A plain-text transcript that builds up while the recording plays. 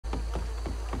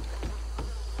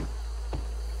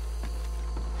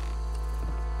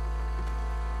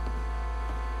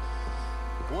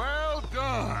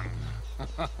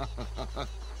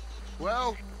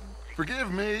Well,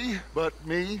 forgive me, but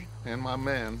me and my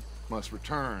men must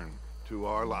return to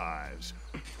our lives.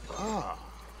 Ah,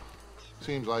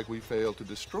 seems like we failed to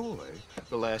destroy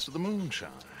the last of the moonshine.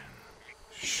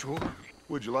 Sure.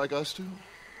 Would you like us to?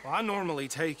 Well, I normally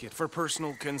take it. For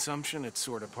personal consumption, it's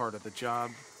sort of part of the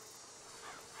job.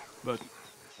 But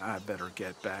I better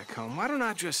get back home. Why don't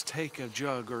I just take a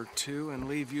jug or two and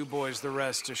leave you boys the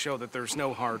rest to show that there's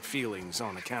no hard feelings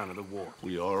on account of the war?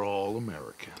 We are all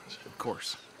Americans. Of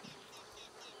course.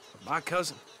 But my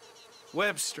cousin,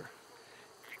 Webster,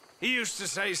 he used to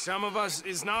say some of us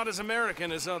is not as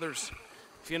American as others,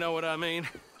 if you know what I mean.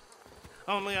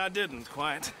 Only I didn't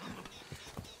quite.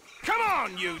 Come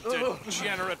on, you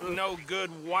degenerate, no-good,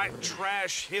 white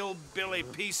trash, hillbilly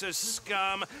piece of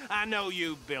scum. I know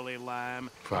you, Billy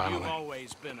Lime. Finally. You've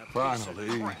always been a piece of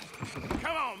crap.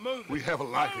 Come on, move it. We have a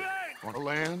life on a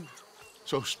land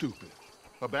so stupid,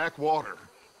 a backwater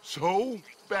so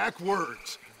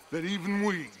backwards that even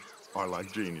we are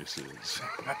like geniuses.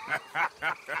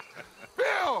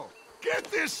 Bill, get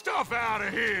this stuff out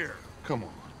of here. Come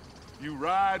on, you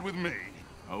ride with me.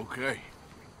 Okay.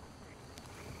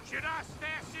 Should I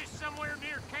stash this somewhere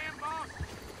near camp, boss?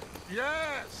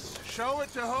 Yes, show it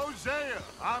to Hosea.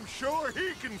 I'm sure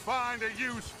he can find a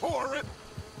use for it.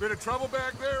 Bit of trouble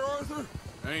back there, Arthur?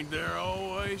 Ain't there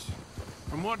always?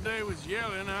 From what they was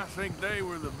yelling, I think they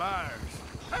were the buyers.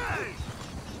 Hey!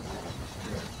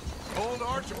 Old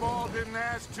Archibald didn't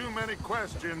ask too many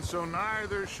questions, so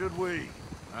neither should we.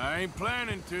 I ain't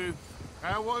planning to.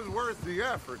 That was worth the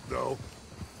effort, though.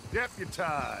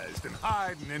 Deputized and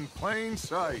hiding in plain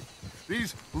sight.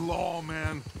 These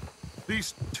lawmen,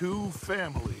 these two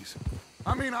families.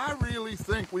 I mean, I really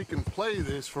think we can play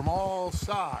this from all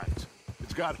sides.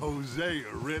 It's got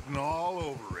Hosea written all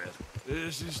over it.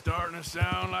 This is starting to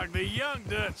sound like the Young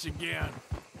Dutch again.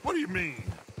 What do you mean,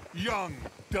 young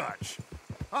Dutch?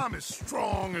 I'm as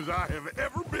strong as I have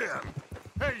ever been.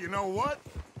 Hey, you know what?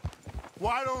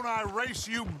 Why don't I race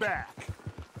you back?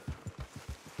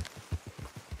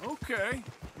 Okay,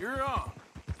 you're on.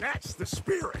 That's the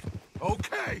spirit.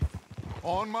 Okay,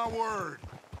 on my word.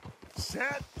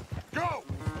 Set, go!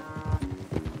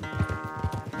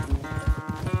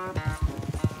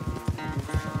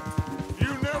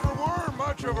 You never were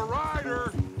much of a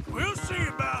rider. We'll see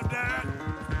about that.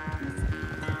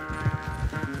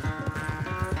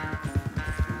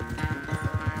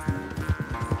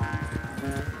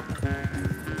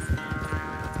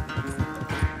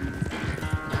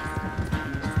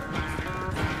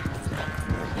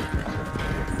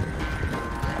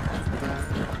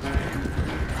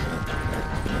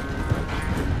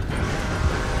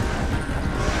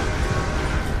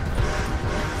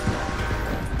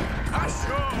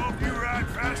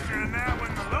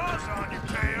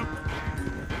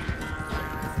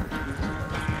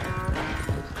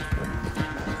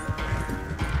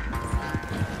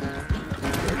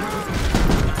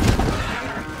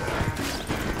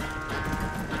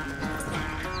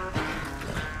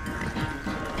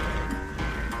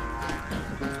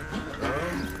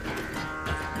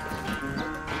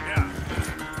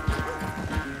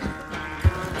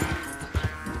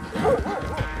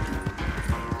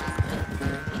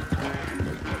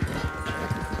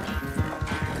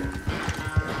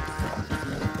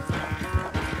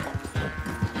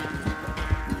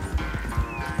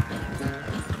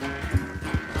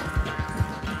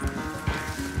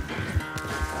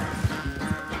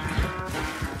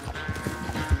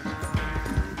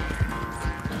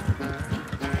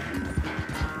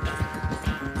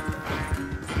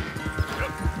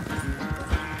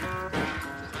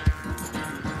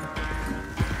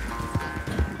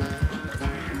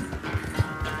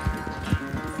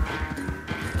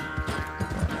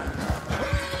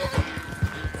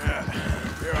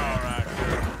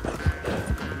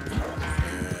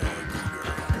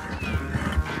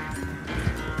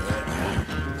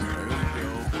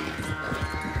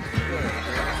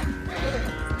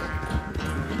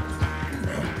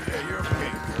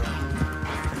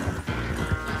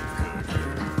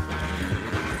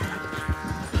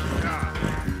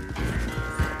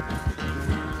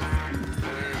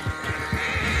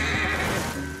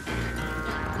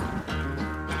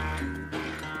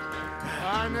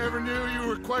 I never knew you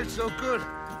were quite so good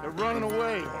at running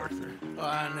away, Arthur. Oh,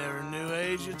 I never knew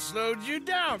age had slowed you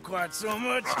down quite so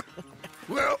much.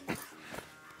 Well,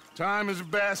 time is a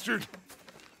bastard.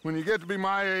 When you get to be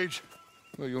my age,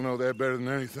 well, you'll know that better than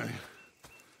anything.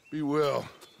 Be well.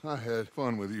 I had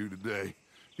fun with you today.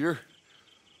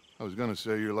 I was gonna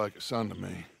say you're like a son to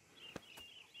me,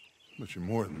 but you're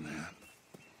more than that.